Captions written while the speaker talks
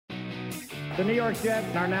The New York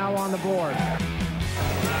Jets are now on the board.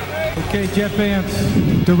 Okay, Jet fans,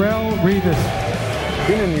 Darrelle Revis.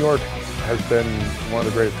 Being in New York has been one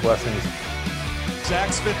of the greatest blessings.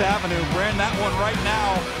 Saks Fifth Avenue, ran that one right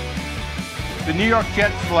now. The New York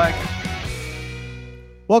Jets select.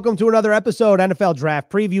 Welcome to another episode, NFL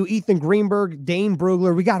Draft Preview. Ethan Greenberg, Dane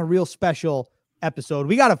Brugler. We got a real special episode.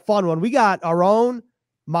 We got a fun one. We got our own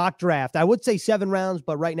mock draft. I would say 7 rounds,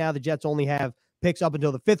 but right now the Jets only have picks up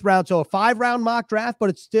until the 5th round. So a 5-round mock draft, but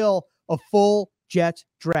it's still a full Jets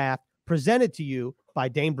draft presented to you by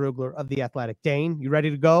Dane Brugler of The Athletic. Dane, you ready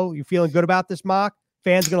to go? You feeling good about this mock?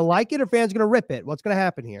 Fans going to like it or fans going to rip it? What's going to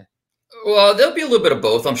happen here? Well, there'll be a little bit of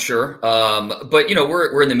both, I'm sure. But, you know,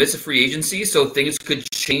 we're in the midst of free agency, so things could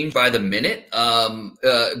change by the minute.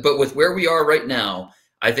 But with where we are right now,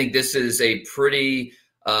 I think this is a pretty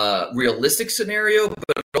realistic scenario,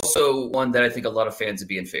 but also one that I think a lot of fans would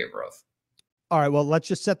be in favor of. All right, well, let's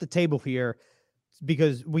just set the table here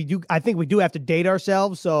because I think we do have to date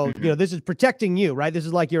ourselves. So, you know, this is protecting you, right? This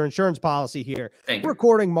is like your insurance policy here. We're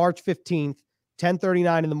recording March 15th,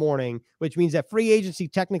 10:39 in the morning, which means that free agency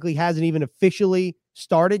technically hasn't even officially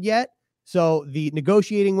started yet. So the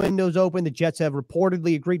negotiating window's open. The Jets have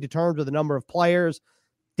reportedly agreed to terms with a number of players.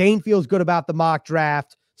 Dane feels good about the mock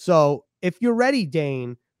draft. So if you're ready,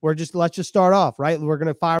 Dane, let's just start off, right? We're going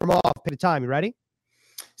to fire them off. Pick a time. You ready?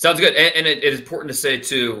 Sounds good. And it is important to say,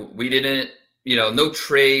 too, we didn't, no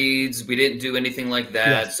trades. We didn't do anything like that.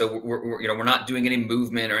 Yes. So we're not doing any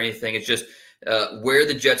movement or anything. It's just where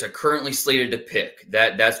the Jets are currently slated to pick.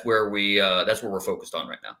 That's where we're focused on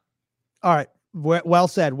right now. All right. Well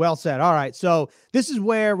said. Well said. All right. So this is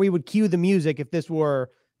where we would cue the music if this were,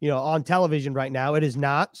 on television right now. It is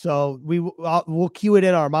not. So we'll cue it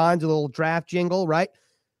in our minds, a little draft jingle, right?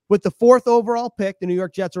 With the 4th overall pick, the New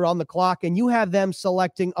York Jets are on the clock, and you have them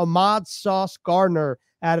selecting Ahmad Sauce Gardner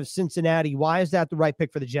out of Cincinnati. Why is that the right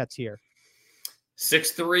pick for the Jets here?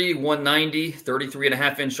 6'3", 190,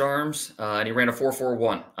 33.5-inch arms, and he ran a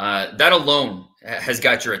 4.41. That alone has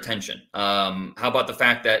got your attention. How about the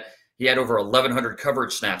fact that he had over 1,100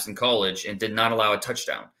 coverage snaps in college and did not allow a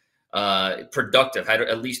touchdown? Productive, had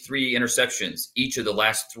at least 3 interceptions each of the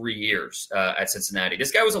last 3 years at Cincinnati.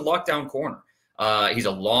 This guy was a lockdown corner. He's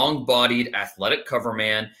a long-bodied, athletic cover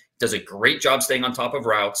man, does a great job staying on top of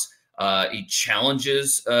routes. He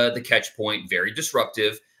challenges the catch point, very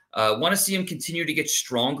disruptive. Want to see him continue to get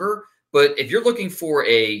stronger. But if you're looking for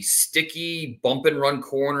a sticky bump-and-run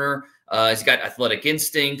corner, he's got athletic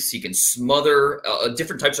instincts. He can smother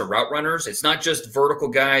different types of route runners. It's not just vertical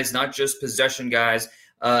guys, not just possession guys.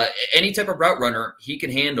 Any type of route runner, he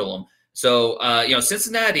can handle them. So,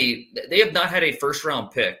 Cincinnati, they have not had a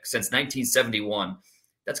first-round pick since 1971.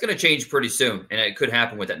 That's going to change pretty soon, and it could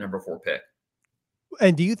happen with that number 4 pick.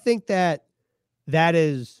 And do you think that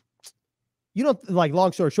is,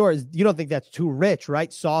 long story short, is you don't think that's too rich,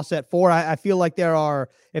 right? Sauce at 4. I feel like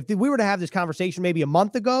if we were to have this conversation maybe a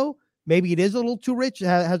month ago, maybe it is a little too rich.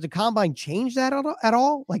 Has the combine changed that at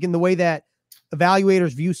all? Like in the way that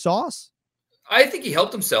evaluators view Sauce? I think he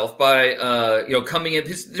helped himself by, coming in.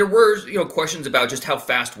 There were, questions about just how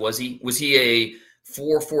fast was he? Was he a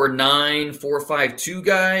 4.49, 4.52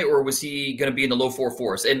 guy, or was he going to be in the low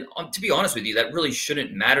 4.4s? And to be honest with you, that really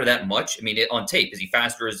shouldn't matter that much. I mean, on tape, is he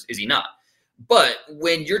faster? Is he not? But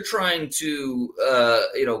when you're trying to,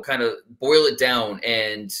 kind of boil it down,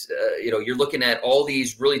 and you're looking at all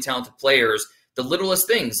these really talented players, the littlest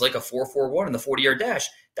things like a 4.41 in the 40-yard dash,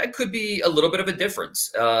 that could be a little bit of a difference.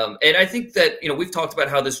 And I think that, we've talked about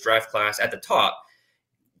how this draft class at the top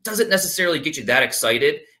doesn't necessarily get you that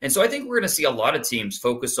excited. And so I think we're going to see a lot of teams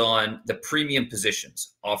focus on the premium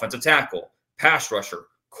positions: offensive tackle, pass rusher,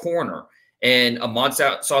 corner, and Ahmad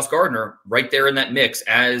Sauce Gardner right there in that mix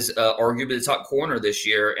as arguably the top corner this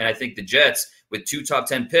year. And I think the Jets, with 2 top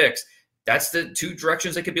 10 picks, that's the 2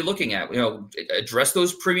 directions they could be looking at. Address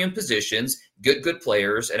those premium positions, good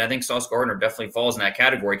players, and I think Sauce Gardner definitely falls in that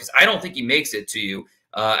category because I don't think he makes it to you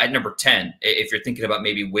at number 10 if you're thinking about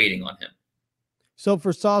maybe waiting on him. So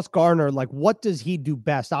for Sauce Gardner, what does he do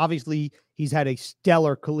best? Obviously, he's had a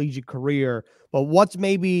stellar collegiate career, but what's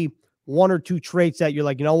maybe 1 or 2 traits that you're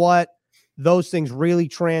like, you know what? Those things really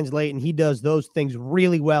translate, and he does those things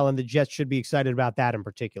really well, and the Jets should be excited about that in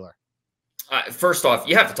particular. First off,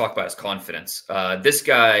 you have to talk about his confidence. This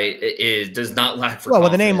guy does not lack for confidence. Well,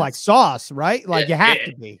 with a name like Sauce, right? You have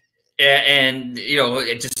to be. And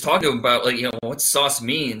just talking to him about what sauce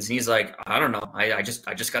means, and he's like, I don't know, I just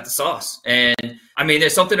got the sauce. And I mean,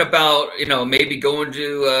 there's something about maybe going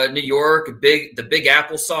to New York, the Big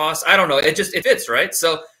Apple sauce. I don't know, it fits, right?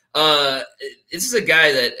 So this is a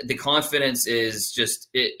guy that the confidence is just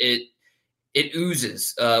it it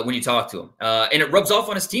oozes when you talk to him, and it rubs off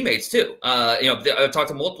on his teammates too. I've talked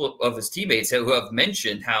to multiple of his teammates who have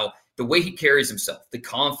mentioned how the way he carries himself, the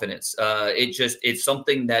confidence, it's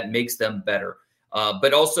something that makes them better.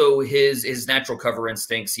 But also his natural cover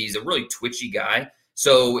instincts. He's a really twitchy guy,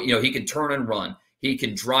 so he can turn and run. He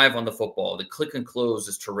can drive on the football. The click and close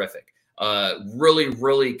is terrific. Really,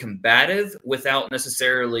 really combative without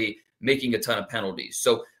necessarily making a ton of penalties.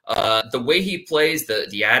 So the way he plays,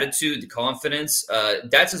 the attitude, the confidence,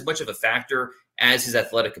 that's as much of a factor as his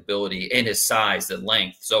athletic ability and his size, the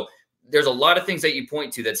length. So there's a lot of things that you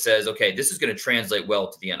point to that says, okay, this is going to translate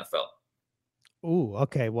well to the NFL. Ooh,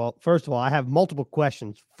 okay. Well, first of all, I have multiple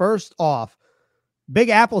questions. First off, Big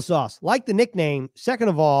Applesauce, like the nickname. Second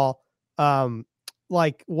of all,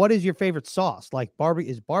 what is your favorite sauce? Like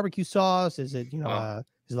is barbecue sauce? Is it, is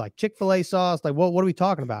it like Chick-fil-A sauce? Like what are we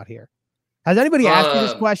talking about here? Has anybody asked you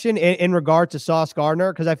this question in regard to Sauce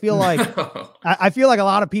Gardner? Because I feel like I feel like a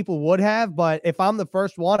lot of people would have, but if I'm the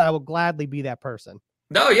first one, I will gladly be that person.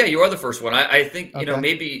 No, yeah, you are the first one. I think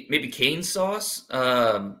maybe cane sauce.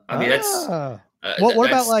 I mean that's. What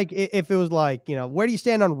about like if it was like where do you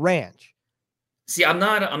stand on ranch? See, I'm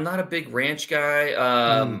not a big ranch guy.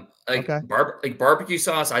 Barbecue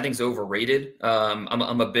sauce I think is overrated. I'm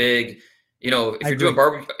a big if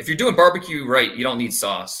you're doing barbecue right, you don't need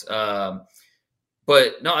sauce.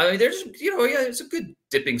 But no, I mean there's there's some good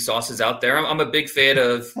dipping sauces out there. I'm a big fan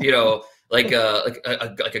of like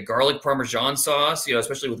a garlic Parmesan sauce,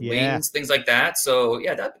 especially with wings, things like that. So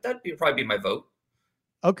yeah, that'd probably be my vote.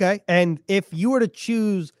 Okay, and if you were to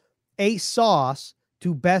choose a sauce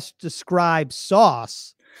to best describe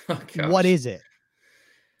sauce, what is it?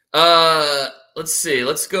 Let's see.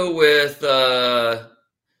 Let's go with the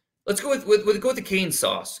cane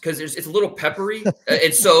sauce because it's a little peppery,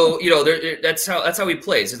 and so that's how he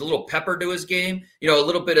plays. There's a little pepper to his game. A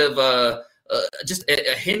little bit of just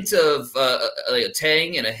a hint of a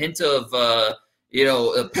tang and a hint of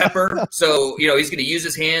pepper. So he's going to use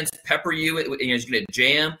his hands, pepper you. He's going to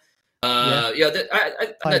jam. Not going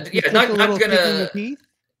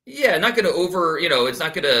to over. It's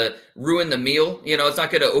not going to ruin the meal. It's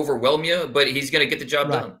not going to overwhelm you, but he's going to get the job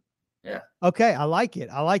done. Yeah. Okay. I like it.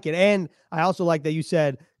 And I also like that you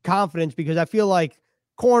said confidence because I feel like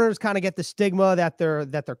corners kind of get the stigma that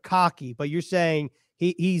they're cocky, but you're saying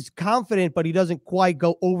he's confident, but he doesn't quite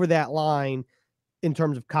go over that line in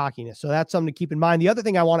terms of cockiness. So that's something to keep in mind. The other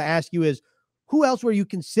thing I want to ask you is who else were you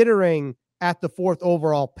considering at the 4th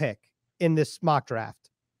overall pick in this mock draft?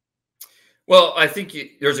 Well, I think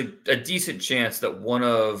there's a decent chance that one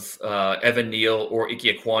of Evan Neal or Ike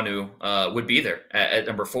Ekwonu would be there at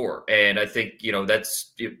number 4. And I think,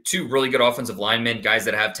 that's two really good offensive linemen, guys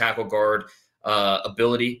that have tackle guard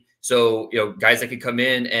ability. So, guys that could come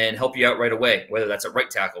in and help you out right away, whether that's at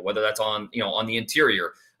right tackle, whether that's on the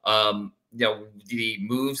interior. The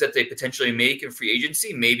moves that they potentially make in free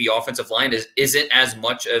agency, maybe offensive line isn't as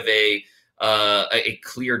much of a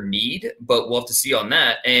clear need, but we'll have to see on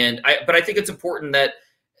that. But I think it's important that,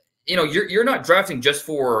 you're not drafting just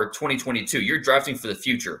for 2022. You're drafting for the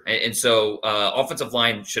future. And so offensive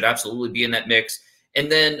line should absolutely be in that mix.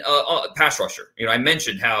 And then pass rusher. I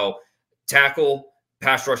mentioned how tackle,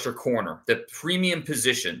 pass rusher, corner, the premium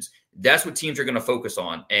positions, that's what teams are going to focus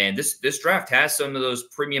on. And this draft has some of those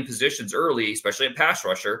premium positions early, especially at pass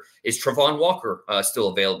rusher. Is Travon Walker still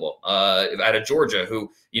available out of Georgia, who,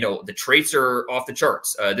 the traits are off the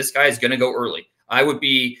charts. This guy is going to go early. I would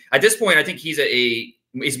be, at this point, I think he's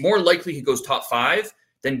more likely he goes top 5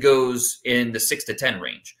 than goes in the 6 to 10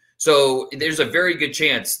 range. So there's a very good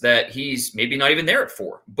chance that he's maybe not even there at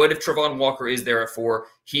 4. But if Travon Walker is there at 4,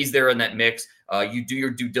 he's there in that mix. You do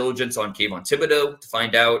your due diligence on Kayvon Thibodeau to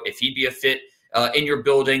find out if he'd be a fit in your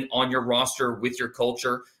building, on your roster, with your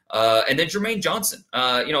culture. And then Jermaine Johnson,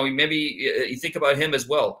 maybe you think about him as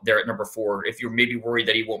well there at number 4 if you're maybe worried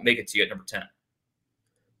that he won't make it to you at number 10.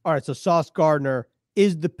 All right, so Sauce Gardner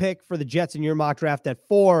is the pick for the Jets in your mock draft at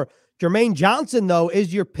 4. Jermaine Johnson, though,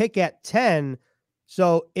 is your pick at 10.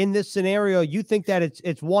 So in this scenario, you think that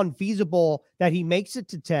it's one, feasible that he makes it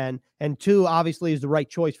to 10, and 2, obviously is the right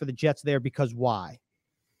choice for the Jets there because why?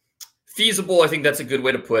 Feasible, I think that's a good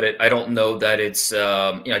way to put it. I don't know that it's,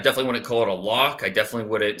 I definitely wouldn't call it a lock. I definitely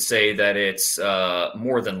wouldn't say that it's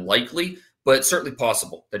more than likely, but certainly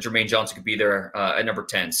possible that Jermaine Johnson could be there at number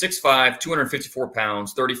 10. 6'5", 254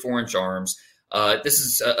 pounds, 34-inch arms. This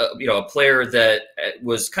is a player that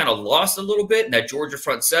was kind of lost a little bit in that Georgia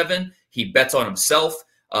front 7. He bets on himself,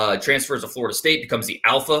 transfers to Florida State, becomes the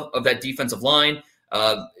alpha of that defensive line.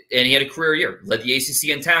 And he had a career year, led the ACC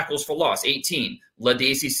in tackles for loss, 18, led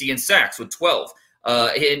the ACC in sacks with 12.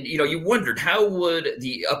 And, you wondered how would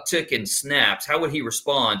the uptick in snaps, how would he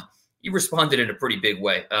respond? He responded in a pretty big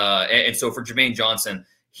way. And so for Jermaine Johnson,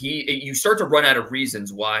 you start to run out of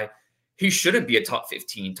reasons why he shouldn't be a top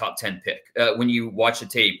 15, top 10 pick. When you watch the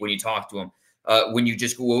tape, when you talk to him, when you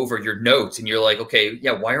just go over your notes and you're like, okay,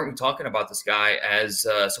 yeah, why aren't we talking about this guy as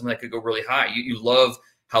someone that could go really high? You love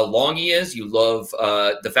how long he is. You love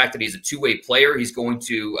the fact that he's a two-way player. He's going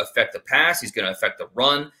to affect the pass. He's going to affect the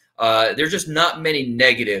run. There's just not many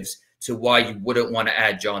negatives to why you wouldn't want to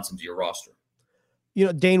add Johnson to your roster.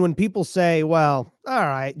 Dane, when people say, well, all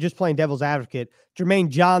right, just playing devil's advocate, Jermaine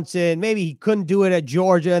Johnson, maybe he couldn't do it at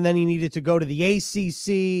Georgia and then he needed to go to the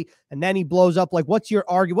ACC and then he blows up. Like, what's your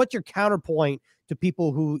counterpoint to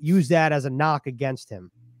people who use that as a knock against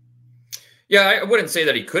him? Yeah, I wouldn't say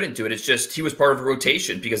that he couldn't do it. It's just he was part of a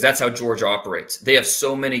rotation because that's how Georgia operates. They have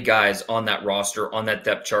so many guys on that roster, on that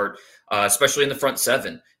depth chart, especially in the front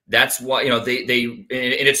seven. That's why, and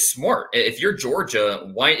it's smart. If you're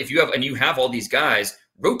Georgia, if you have all these guys,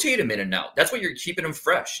 rotate them in and out. That's what you're keeping them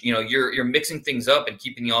fresh. You're mixing things up and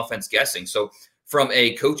keeping the offense guessing. So from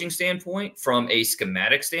a coaching standpoint, from a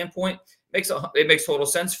schematic standpoint, it makes total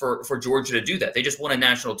sense for Georgia to do that. They just won a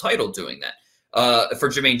national title doing that. For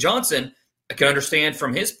Jermaine Johnson, I can understand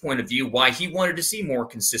from his point of view why he wanted to see more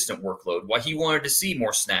consistent workload, why he wanted to see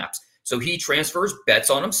more snaps. So he transfers, bets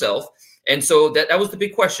on himself. And so that was the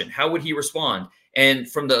big question. How would he respond? And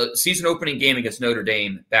from the season opening game against Notre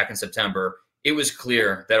Dame back in September, it was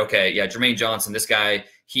clear that, okay, yeah, Jermaine Johnson, this guy,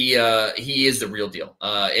 he is the real deal.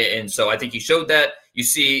 And so I think he showed that. You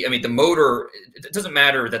see, the motor, it doesn't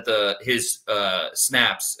matter that his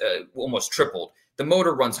snaps almost tripled. The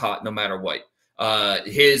motor runs hot no matter what.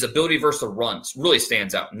 His ability versus the runs really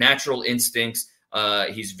stands out. Natural instincts.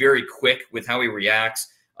 He's very quick with how he reacts.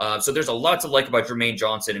 So there's a lot to like about Jermaine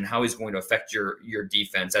Johnson and how he's going to affect your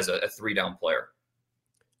defense as a three-down player.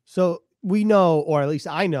 So we know, or at least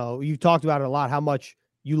I know, you've talked about it a lot, how much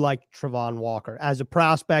you like Travon Walker. As a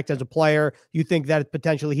prospect, as a player, you think that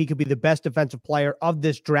potentially he could be the best defensive player of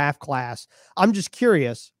this draft class. I'm just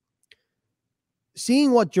curious,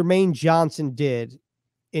 seeing what Jermaine Johnson did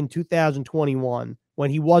in 2021 when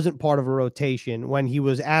he wasn't part of a rotation, when he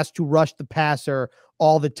was asked to rush the passer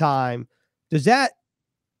all the time, does that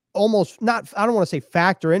almost not, I don't want to say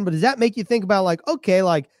factor in, but does that make you think about like, okay,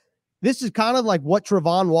 like this is kind of like what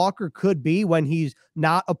Travon Walker could be when he's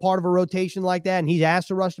not a part of a rotation like that and he's asked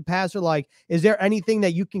to rush the passer? Like, is there anything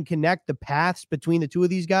that you can connect the paths between the two of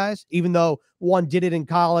these guys, even though one did it in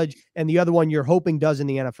college and the other one you're hoping does in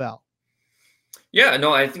the NFL? Yeah,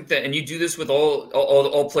 no, I think that, and you do this with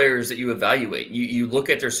all players that you evaluate. You look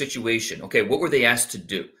at their situation. Okay, what were they asked to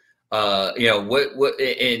do? What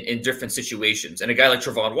in different situations. And a guy like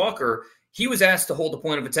Travon Walker, he was asked to hold the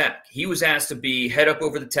point of attack. He was asked to be head up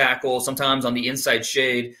over the tackle, sometimes on the inside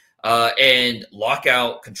shade, and lock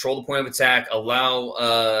out, control the point of attack, allow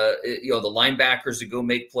the linebackers to go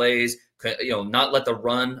make plays, not let the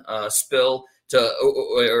run spill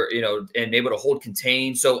and able to hold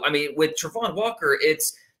contain. So with Travon Walker,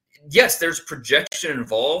 yes, there's projection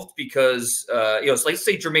involved because so let's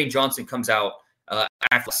say Jermaine Johnson comes out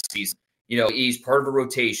after last season. He's part of a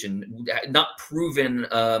rotation, not proven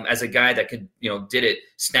as a guy that could, did it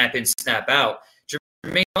snap in, snap out.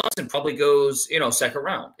 Jermaine Johnson probably goes, second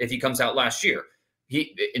round if he comes out last year.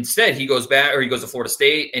 Instead he goes back, or he goes to Florida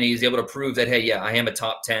State and he's able to prove that, hey, yeah, I am a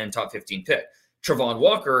top 10, top 15 pick. Travon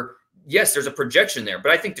Walker, yes, there's a projection there,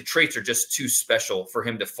 but I think the traits are just too special for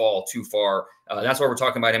him to fall too far. That's why we're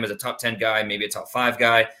talking about him as a top 10 guy, maybe a top 5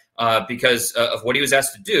 guy. Because of what he was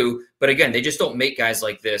asked to do. But again, they just don't make guys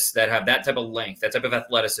like this that have that type of length, that type of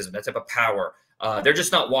athleticism, that type of power. They're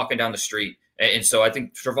just not walking down the street. And so I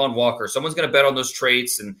think Travon Walker, someone's going to bet on those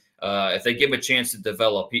traits. And if they give him a chance to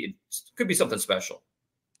develop, it could be something special.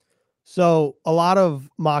 So a lot of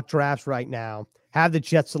mock drafts right now have the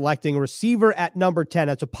Jets selecting receiver at number 10.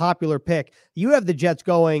 That's a popular pick. You have the Jets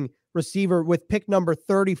going receiver with pick number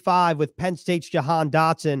 35 with Penn State's Jahan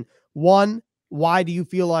Dotson. Why do you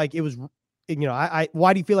feel like it was,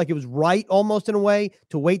 why do you feel like it was right almost in a way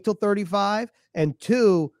to wait till 35? And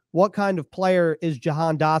 2, what kind of player is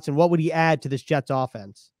Jahan Dotson? What would he add to this Jets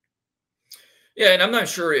offense? Yeah, and I'm not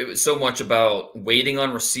sure it was so much about waiting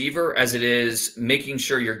on receiver as it is making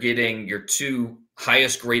sure you're getting your 2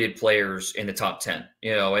 highest graded players in the top 10,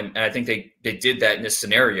 and I think they did that in this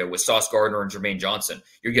scenario with Sauce Gardner and Jermaine Johnson.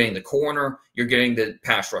 You're getting the corner, you're getting the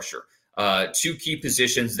pass rusher. 2 key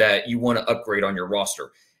positions that you want to upgrade on your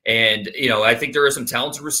roster. And, I think there are some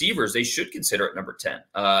talented receivers they should consider at number 10,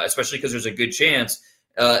 especially because there's a good chance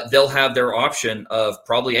they'll have their option of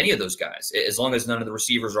probably any of those guys, as long as none of the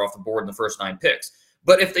receivers are off the board in the first 9 picks.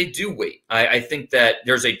 But if they do wait, I think that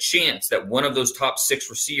there's a chance that one of those top 6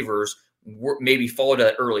 receivers maybe fall to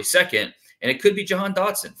that early second, and it could be Jahan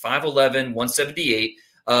Dotson, 5'11", 178,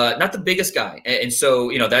 not the biggest guy. And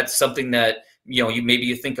so, that's something that,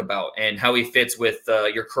 you think about, and how he fits with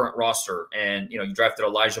your current roster. And, you drafted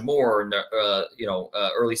Elijah Moore in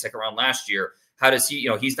the, early second round last year. How does he,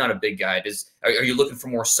 he's not a big guy. Are you looking for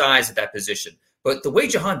more size at that position? But the way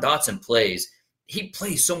Jahan Dotson plays, he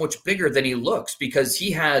plays so much bigger than he looks because he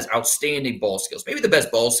has outstanding ball skills, maybe the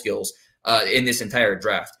best ball skills in this entire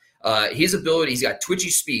draft. His ability, he's got twitchy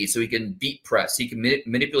speed, so he can beat press. He can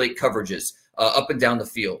manipulate coverages up and down the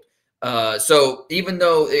field. So even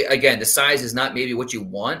though, again, the size is not maybe what you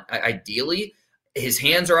want, ideally, his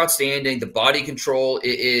hands are outstanding. The body control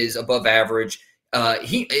is above average.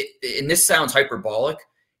 And this sounds hyperbolic,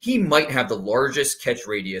 he might have the largest catch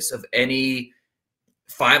radius of any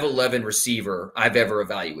 5'11" receiver I've ever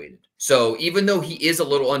evaluated. So even though he is a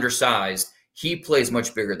little undersized, he plays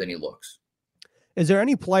much bigger than he looks. Is there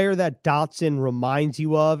any player that Dotson reminds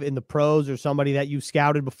you of in the pros, or somebody that you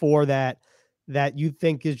scouted before that you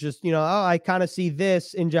think is just, I kind of see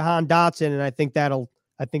this in Jahan Dotson, and I think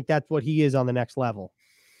that's what he is on the next level?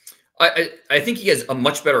 I think he has a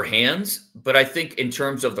much better hands, but I think in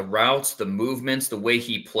terms of the routes, the movements, the way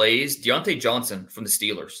he plays, Deontay Johnson from the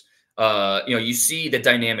Steelers, you see the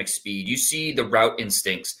dynamic speed, you see the route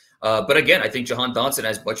instincts. But again, I think Jahan Dotson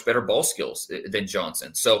has much better ball skills than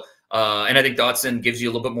Johnson. So, and I think Dotson gives you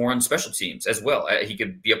a little bit more on special teams as well. He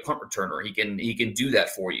could be a punt returner. He can do that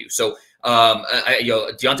for you. So,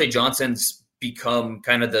 Deontay Johnson's become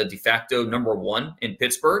kind of the de facto number 1 in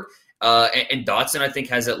Pittsburgh. And Dotson, I think,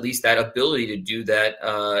 has at least that ability to do that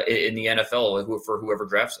in the NFL for whoever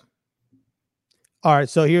drafts him. All right,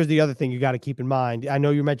 so here's the other thing you got to keep in mind. I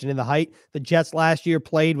know you're mentioning the height. The Jets last year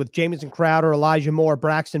played with Jamison Crowder, Elijah Moore,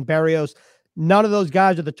 Braxton Berrios. None of those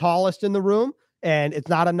guys are the tallest in the room, and it's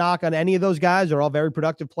not a knock on any of those guys. They're all very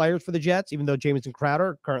productive players for the Jets, even though Jamison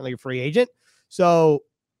Crowder, currently a free agent. So,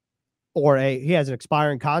 he has an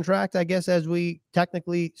expiring contract, I guess, as we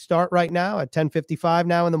technically start right now at 10:55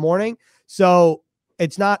 now in the morning. So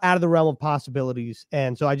it's not out of the realm of possibilities.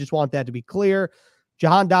 And so I just want that to be clear.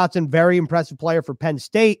 Jahan Dotson, very impressive player for Penn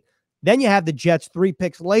State. Then you have the Jets 3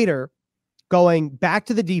 picks later going back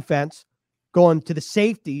to the defense, going to the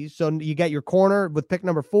safeties. So you get your corner with pick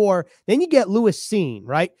number 4. Then you get Lewis Cine,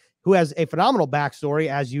 right, who has a phenomenal backstory,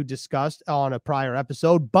 as you discussed on a prior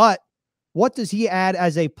episode. But what does he add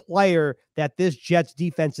as a player that this Jets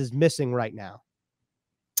defense is missing right now?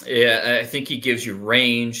 Yeah, I think he gives you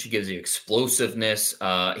range. He gives you explosiveness.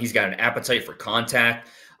 He's got an appetite for contact.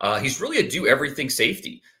 He's really a do-everything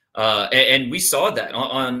safety. And we saw that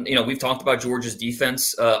on we've talked about Georgia's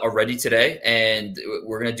defense already today, and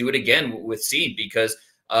we're going to do it again with Cine because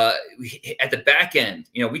at the back end,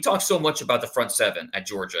 we talk so much about the front 7 at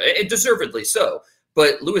Georgia, and deservedly so.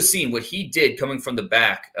 But Lewis Cine, what he did coming from the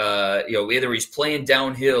back, whether he's playing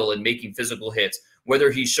downhill and making physical hits, whether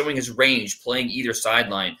he's showing his range, playing either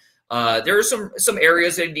sideline, there are some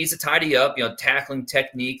areas that he needs to tidy up, tackling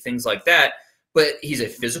technique, things like that. But he's a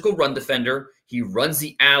physical run defender. He runs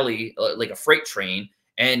the alley like a freight train,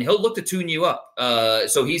 and he'll look to tune you up.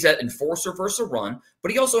 So he's that enforcer versus a run,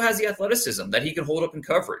 but he also has the athleticism that he can hold up in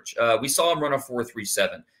coverage. We saw him run a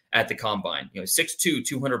 4.37 at the combine, 6'2",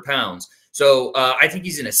 200 pounds. So I think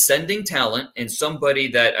he's an ascending talent and somebody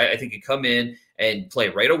that I think could come in and play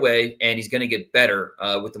right away, and he's going to get better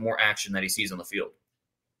with the more action that he sees on the field.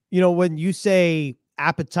 When you say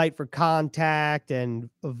appetite for contact and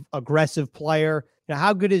aggressive player,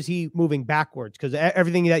 how good is he moving backwards? Because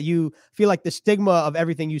everything that you feel like the stigma of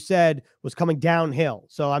everything you said was coming downhill.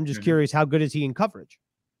 So I'm just curious, how good is he in coverage?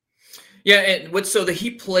 Yeah, and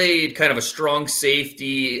he played kind of a strong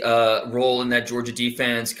safety role in that Georgia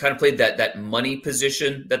defense. Kind of played that money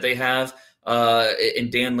position that they have in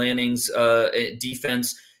Dan Lanning's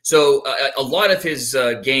defense. So a lot of his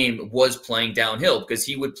game was playing downhill because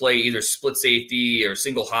he would play either split safety or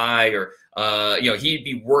single high, or he'd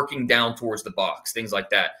be working down towards the box, things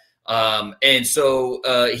like that. And so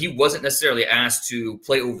he wasn't necessarily asked to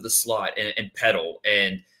play over the slot and pedal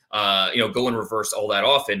and go in reverse all that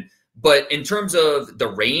often. But in terms of the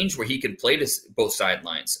range where he can play to both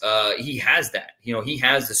sidelines, he has that. He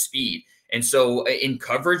has the speed. And so in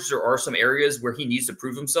coverage, there are some areas where he needs to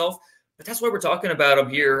prove himself. But that's why we're talking about him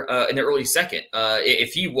here in the early second.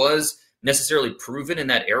 If he was necessarily proven in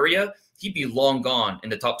that area, he'd be long gone in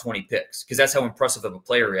the top 20 picks because that's how impressive of a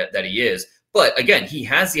player that he is. But again, he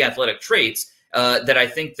has the athletic traits that I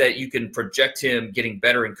think that you can project him getting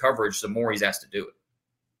better in coverage the more he's asked to do it.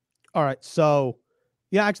 All right. So,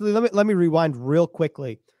 yeah, actually, let me rewind real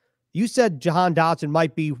quickly. You said Jahan Dotson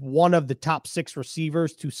might be one of the top 6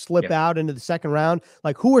 receivers to slip out into the second round.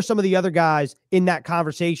 Like, who are some of the other guys in that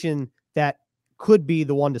conversation that could be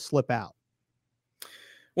the one to slip out?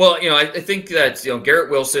 Well, I think that, Garrett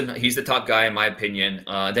Wilson, he's the top guy in my opinion.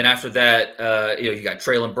 Then after that, you got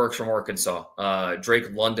Treylon Burks from Arkansas,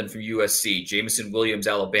 Drake London from USC, Jameson Williams,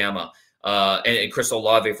 Alabama, and Chris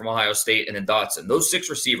Olave from Ohio State, and then Dotson. Those 6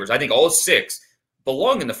 receivers, I think all 6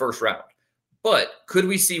 belong in the first round. But could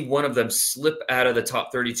we see one of them slip out of the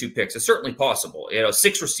top 32 picks? It's certainly possible.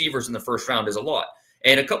 6 receivers in the first round is a lot.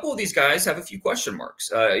 And a couple of these guys have a few question marks.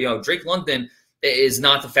 Drake London is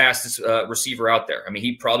not the fastest receiver out there. I mean,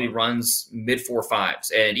 he probably runs mid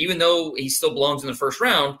 4.5s. And even though he still belongs in the first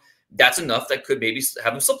round, that's enough that could maybe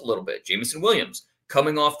have him slip a little bit. Jameson Williams,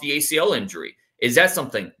 coming off the ACL injury. Is that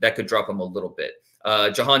something that could drop him a little bit?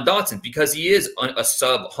 Jahan Dotson, because he is a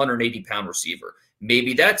sub 180-pound receiver.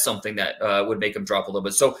 Maybe that's something that would make him drop a little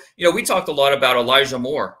bit. So, we talked a lot about Elijah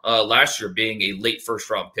Moore last year being a late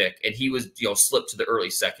first-round pick, and he was, slipped to the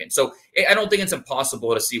early second. So I don't think it's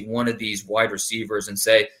impossible to see one of these wide receivers and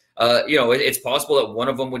say, it's possible that one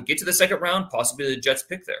of them would get to the second round, possibly the Jets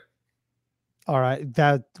pick there. All right,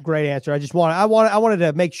 that's a great answer. I wanted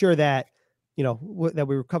to make sure that, that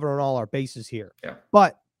we were covering all our bases here. Yeah.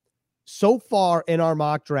 But so far in our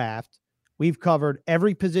mock draft, we've covered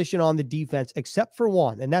every position on the defense except for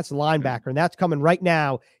one, and that's linebacker, and that's coming right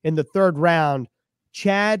now in the third round.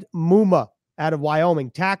 Chad Muma out of Wyoming,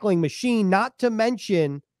 tackling machine, not to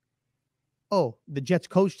mention, the Jets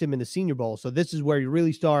coached him in the Senior Bowl, so this is where you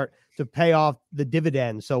really start to pay off the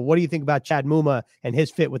dividends. So what do you think about Chad Muma and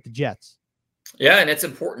his fit with the Jets? Yeah, and it's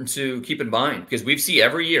important to keep in mind because we've seen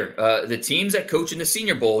every year the teams that coach in the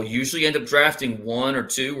Senior Bowl usually end up drafting 1 or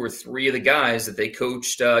 2 or 3 of the guys that they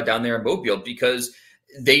coached down there in Mobile because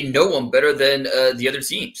they know them better than the other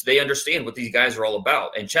teams. They understand what these guys are all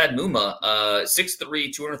about. And Chad Muma,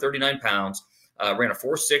 6'3", 239 pounds, ran a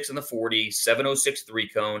 4.6 in the 40, 7.06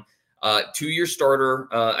 3-cone, 2-year starter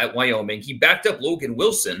at Wyoming. He backed up Logan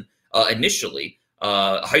Wilson initially.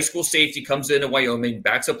 High school safety comes in at Wyoming,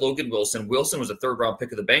 backs up Logan Wilson. Wilson was a third-round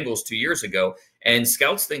pick of the Bengals 2 years ago, and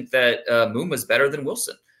scouts think that Muma's better than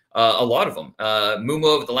Wilson. A lot of them. Muma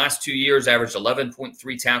over the last 2 years averaged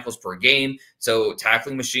 11.3 tackles per game, so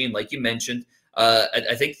tackling machine, like you mentioned.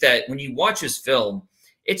 I think that when you watch his film,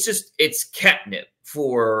 it's catnip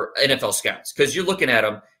for NFL scouts because you're looking at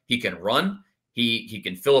him. He can run. He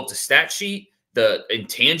can fill up the stat sheet. The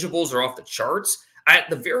intangibles are off the charts.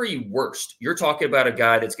 At the very worst, you're talking about a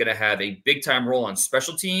guy that's going to have a big-time role on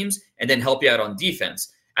special teams and then help you out on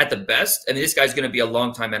defense. At the best, this guy's going to be a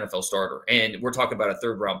long-time NFL starter, and we're talking about a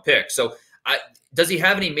third-round pick. So does he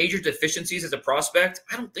have any major deficiencies as a prospect?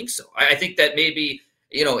 I don't think so. I think that maybe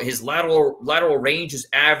his lateral range is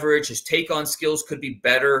average. His take-on skills could be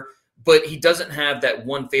better, but he doesn't have that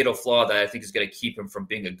one fatal flaw that I think is going to keep him from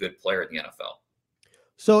being a good player in the NFL.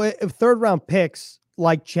 So if third-round picks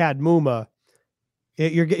like Chad Muma,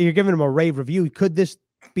 you're giving him a rave review. Could this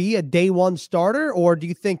be a day one starter, or do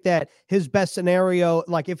you think that his best scenario,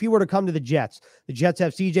 like if he were to come to the Jets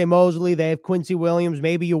have CJ Mosley, they have Quincy Williams,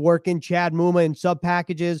 maybe you work in Chad Muma in sub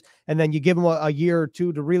packages, and then you give him a year or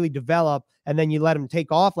two to really develop, and then you let him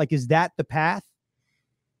take off? Like, is that the path?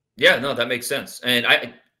 Yeah, no, that makes sense. And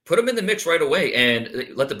I put him in the mix right away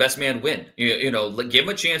and let the best man win. Give him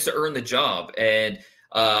a chance to earn the job. And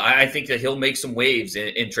I think that he'll make some waves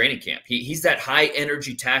in training camp. He's that high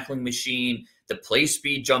energy tackling machine. The play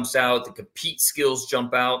speed jumps out. The compete skills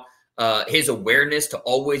jump out. His awareness to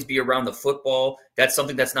always be around the football, that's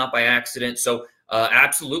something that's not by accident. So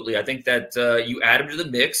absolutely, I think that you add him to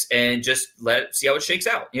the mix and just see how it shakes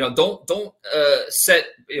out. Don't set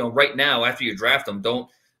right now after you draft him. Don't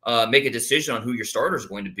make a decision on who your starters are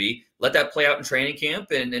going to be. Let that play out in training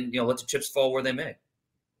camp and let the chips fall where they may.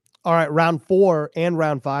 All right, round 4 and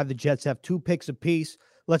round 5, the Jets have 2 picks apiece.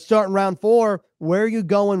 Let's start in round 4. Where are you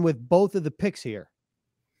going with both of the picks here?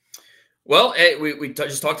 Well, we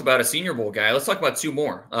just talked about a Senior Bowl guy. Let's talk about 2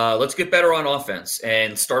 more. Let's get better on offense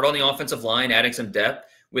and start on the offensive line, adding some depth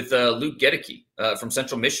with Luke Goedeke from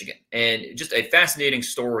Central Michigan. And just a fascinating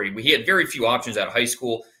story. He had very few options out of high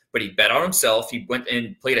school, but he bet on himself. He went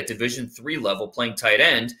and played at Division III level, playing tight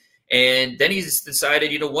end. And then he's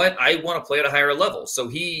decided, I want to play at a higher level. So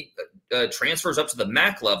he transfers up to the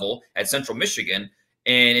MAC level at Central Michigan.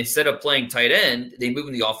 And instead of playing tight end, they move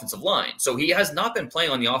in the offensive line. So he has not been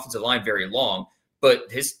playing on the offensive line very long. But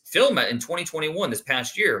his film in 2021, this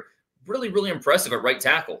past year, really, really impressive at right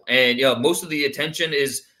tackle. And most of the attention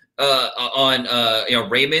is on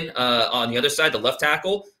Raymond on the other side, the left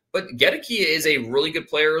tackle. But Goedeke is a really good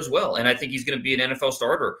player as well. And I think he's going to be an NFL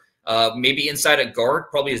starter. Maybe inside at guard,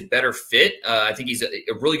 probably his better fit. I think he's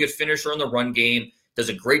a really good finisher in the run game. Does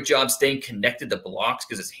a great job staying connected to blocks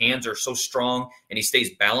because his hands are so strong and he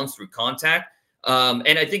stays balanced through contact.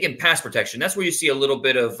 And I think in pass protection, that's where you see a little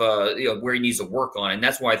bit of where he needs to work on. And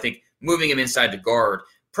that's why I think moving him inside to guard,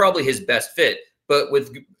 probably his best fit. But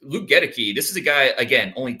with Luke Goedeke, this is a guy,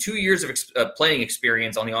 again, only 2 years of playing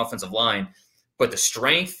experience on the offensive line. But the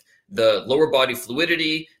strength, the lower body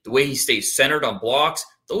fluidity, the way he stays centered on blocks,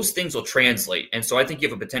 those things will translate. And so I think you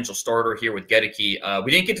have a potential starter here with Goedeke.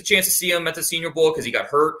 We didn't get the chance to see him at the Senior Bowl because he got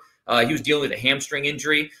hurt. He was dealing with a hamstring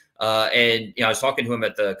injury. And I was talking to him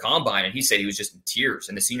at the Combine, and he said he was just in tears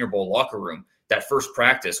in the Senior Bowl locker room that first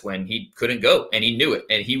practice when he couldn't go, and he knew it.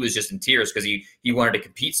 And he was just in tears because he wanted to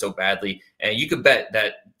compete so badly. And you could bet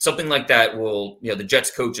that something like that will, the Jets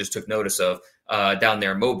coaches took notice of down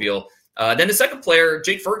there in Mobile. Then the second player,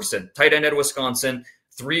 Jake Ferguson, tight end out of Wisconsin,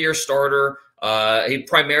 3-year starter. He's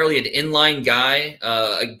primarily an inline guy,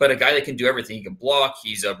 but a guy that can do everything. He can block.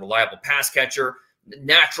 He's a reliable pass catcher,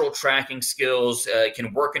 natural tracking skills,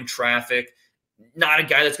 can work in traffic. Not a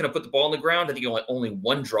guy that's going to put the ball on the ground. I think he only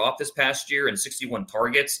one drop this past year and 61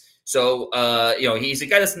 targets. So, he's a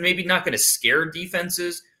guy that's maybe not going to scare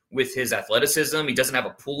defenses with his athleticism. He doesn't have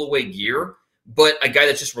a pull-away gear, but a guy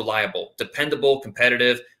that's just reliable, dependable,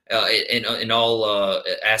 competitive in all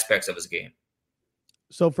aspects of his game.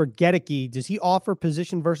 So for Goedeke, does he offer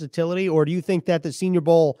position versatility, or do you think that the Senior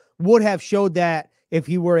Bowl would have showed that if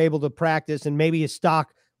he were able to practice and maybe his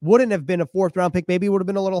stock wouldn't have been a 4th-round pick, maybe it would have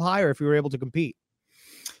been a little higher if he were able to compete?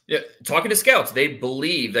 Yeah, talking to scouts, they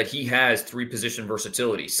believe that he has 3-position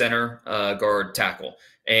versatility: center, guard, tackle.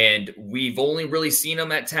 And we've only really seen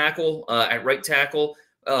him at tackle, at right tackle.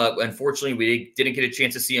 Unfortunately, we didn't get a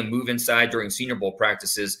chance to see him move inside during Senior Bowl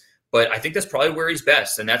practices. But I think that's probably where he's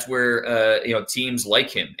best, and that's where teams like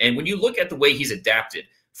him. And when you look at the way he's adapted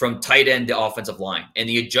from tight end to offensive line and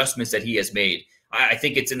the adjustments that he has made, I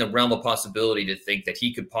think it's in the realm of possibility to think that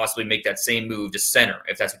he could possibly make that same move to center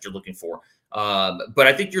if that's what you're looking for. But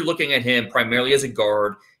I think you're looking at him primarily as a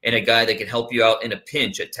guard and a guy that can help you out in a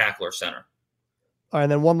pinch at tackle or center. All right,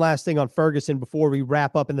 and then one last thing on Ferguson before we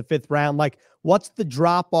wrap up in the 5th round. Like, what's the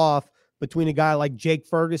drop-off between a guy like Jake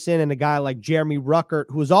Ferguson and a guy like Jeremy Ruckert,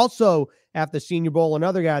 who is also at the Senior Bowl,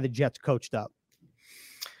 another guy the Jets coached up?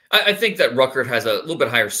 I think that Ruckert has a little bit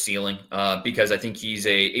higher ceiling because I think he's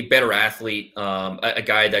a better athlete, a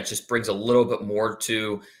guy that just brings a little bit more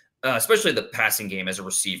to especially the passing game as a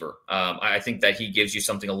receiver. I think that he gives you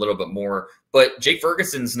something a little bit more. But Jake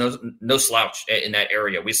Ferguson's no slouch in that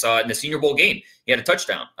area. We saw it in the Senior Bowl game. He had a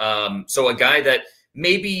touchdown. So a guy that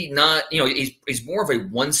maybe not, he's more of a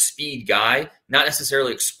one-speed guy, not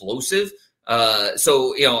necessarily explosive.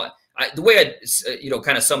 The way I'd,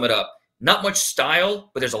 kind of sum it up, not much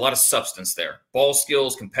style, but there's a lot of substance there. Ball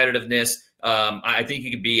skills, competitiveness. I think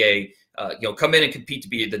he could be come in and compete to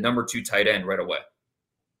be the number 2 tight end right away.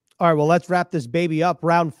 All right, well, let's wrap this baby up.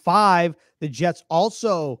 Round 5, the Jets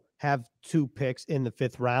also have 2 picks in the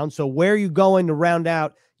 5th round. So where are you going to round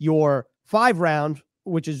out your 5 round,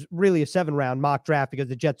 which is really a 7-round mock draft because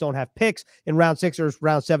the Jets don't have picks in round 6 or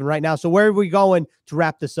round 7 right now. So where are we going to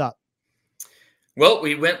wrap this up? Well,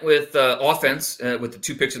 we went with offense with the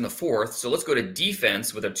 2 picks in the 4th. So let's go to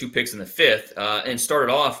defense with our 2 picks in the 5th and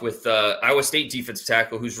started off with Iowa State defensive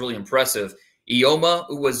tackle who's really impressive, Ioma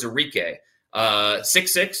Uwazurike.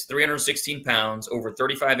 6'6", 316 pounds, over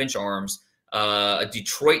 35-inch arms, a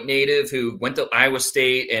Detroit native who went to Iowa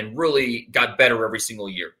State and really got better every single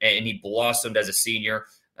year. And he blossomed as a senior.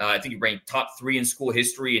 I think he ranked top 3 in school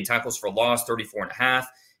history in tackles for loss, 34.5.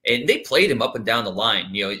 And they played him up and down the line.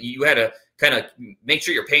 You had to kind of make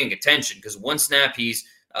sure you're paying attention because one snap he's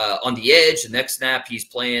on the edge, the next snap he's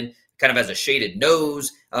playing kind of as a shaded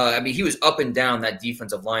nose. He was up and down that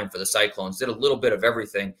defensive line for the Cyclones, did a little bit of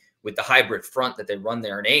everything with the hybrid front that they run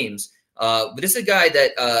there in Ames. But this is a guy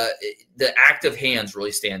that the active hands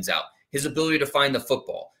really stands out. His ability to find the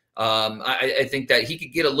football. I think that he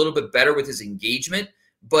could get a little bit better with his engagement,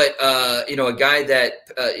 but a guy that,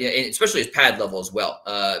 especially his pad level as well,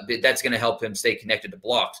 that's going to help him stay connected to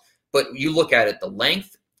blocks. But you look at it, the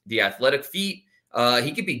length, the athletic feet,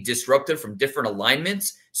 he could be disruptive from different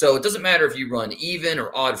alignments. So it doesn't matter if you run even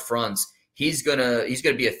or odd fronts. He's gonna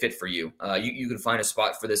be a fit for you. You can find a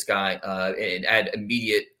spot for this guy and add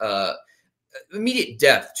immediate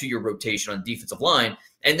depth to your rotation on the defensive line.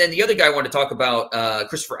 And then the other guy I want to talk about,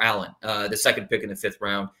 Christopher Allen, the 2nd pick in the 5th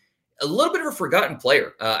round. A little bit of a forgotten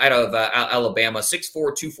player out of Alabama, 6'4",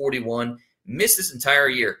 241. Missed this entire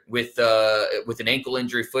year with an ankle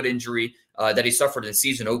injury, foot injury that he suffered in the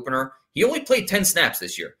season opener. He only played 10 snaps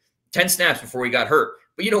this year. 10 snaps before he got hurt.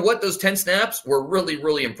 But you know what? Those 10 snaps were really,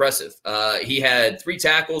 really impressive. He had 3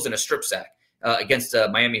 tackles and a strip sack against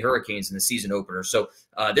Miami Hurricanes in the season opener. So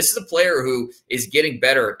this is a player who is getting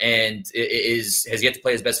better and has yet to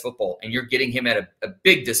play his best football. And you're getting him at a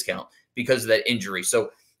big discount because of that injury.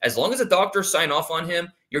 So as long as the doctors sign off on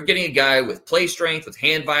him, you're getting a guy with play strength, with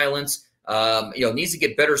hand violence, needs to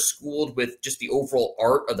get better schooled with just the overall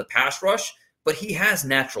art of the pass rush. But he has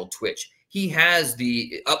natural twitch. He has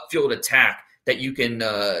the upfield attack that you can,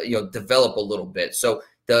 develop a little bit. So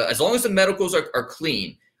as long as the medicals are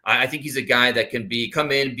clean, I think he's a guy that can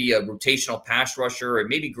come in, be a rotational pass rusher, and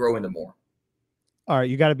maybe grow into more. All right,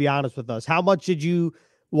 you got to be honest with us. How much did you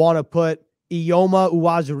want to put Ioma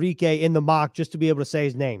Uwazurike in the mock just to be able to say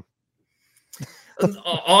his name?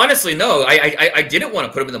 Honestly, no. I didn't want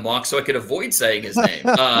to put him in the mock so I could avoid saying his name.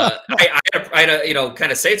 I had to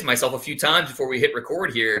kind of say it to myself a few times before we hit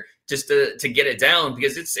record here, just to get it down,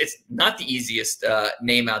 because it's not the easiest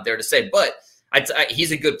name out there to say. But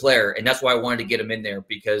he's a good player, and that's why I wanted to get him in there,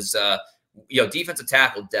 because defensive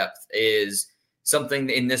tackle depth is something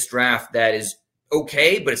in this draft that is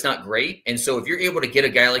okay, but it's not great. And so if you're able to get a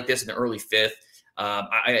guy like this in the early 5th,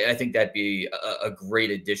 I think that'd be a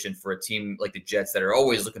great addition for a team like the Jets that are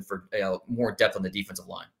always looking for more depth on the defensive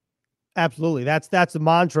line. Absolutely. That's the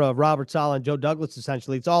mantra of Robert Saleh and Joe Douglas,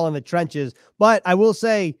 essentially. It's all in the trenches. But I will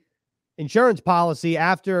say, insurance policy,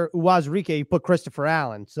 after Uwazurike, you put Christopher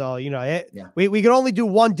Allen. So, we can only do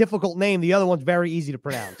one difficult name. The other one's very easy to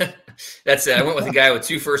pronounce. That's it. I went with a guy with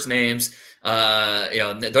 2 first names.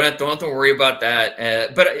 Don't have to worry about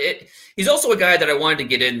that. But he's also a guy that I wanted to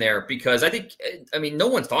get in there because no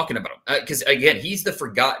one's talking about him. Because, again, he's the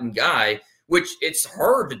forgotten guy, which it's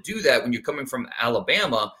hard to do that when you're coming from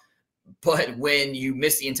Alabama. But when you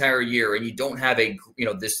miss the entire year and you don't have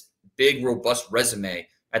this big, robust resume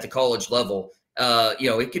at the college level,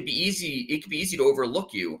 it could be easy. It could be easy to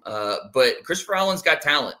overlook you. But Christopher Allen's got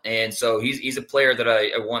talent, and so he's a player that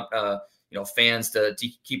I want fans to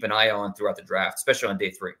keep an eye on throughout the draft, especially on day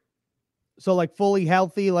 3. So, like, fully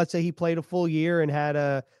healthy, let's say he played a full year and had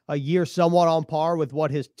a year somewhat on par with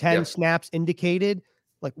what his 10 snaps indicated.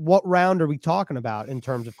 Like, what round are we talking about in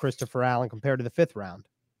terms of Christopher Allen compared to the 5th round?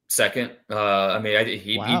 2nd.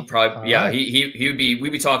 He'd probably, right. He would be,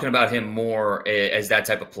 we'd be talking about him more as that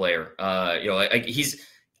type of player. He's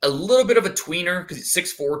a little bit of a tweener because he's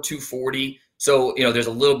 6'4", 240. So, there's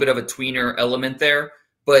a little bit of a tweener element there,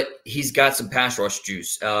 but he's got some pass rush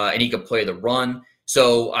juice and he can play the run.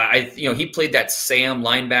 So he played that Sam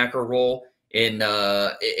linebacker role in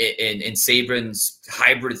Saban's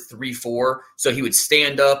hybrid 3-4. So he would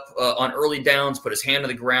stand up on early downs, put his hand on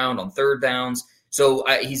the ground on 3rd downs. So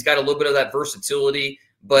he's got a little bit of that versatility,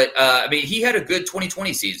 but he had a good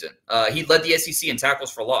 2020 season. He led the SEC in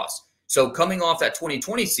tackles for loss. So coming off that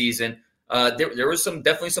 2020 season, there was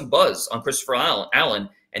definitely some buzz on Christopher Allen,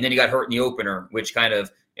 and then he got hurt in the opener, which kind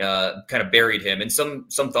of buried him. And some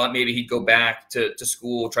thought maybe he'd go back to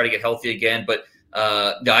school, try to get healthy again. But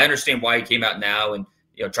I understand why he came out now and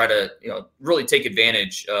try to really take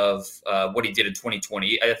advantage of what he did in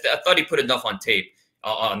 2020. I thought he put enough on tape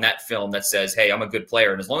on that film that says, hey, I'm a good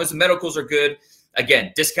player. And as long as the medicals are good,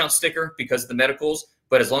 again, discount sticker because of the medicals,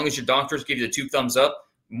 but as long as your doctors give you the 2 thumbs up,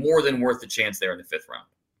 more than worth the chance there in the 5th round.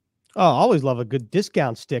 Oh, I always love a good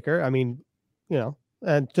discount sticker. And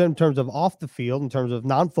in terms of off the field, in terms of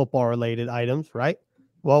non-football related items, right?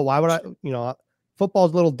 Well, why would football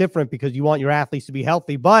is a little different because you want your athletes to be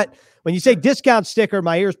healthy. But when you say discount sticker,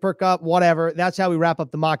 my ears perk up, whatever. That's how we wrap up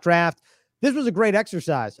the mock draft. This was a great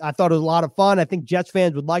exercise. I thought it was a lot of fun. I think Jets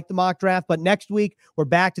fans would like the mock draft, but next week we're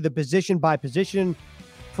back to the position by position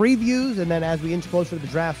previews. And then as we inch closer to the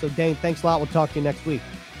draft. So Dane, thanks a lot. We'll talk to you next week.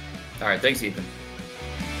 All right. Thanks, Ethan.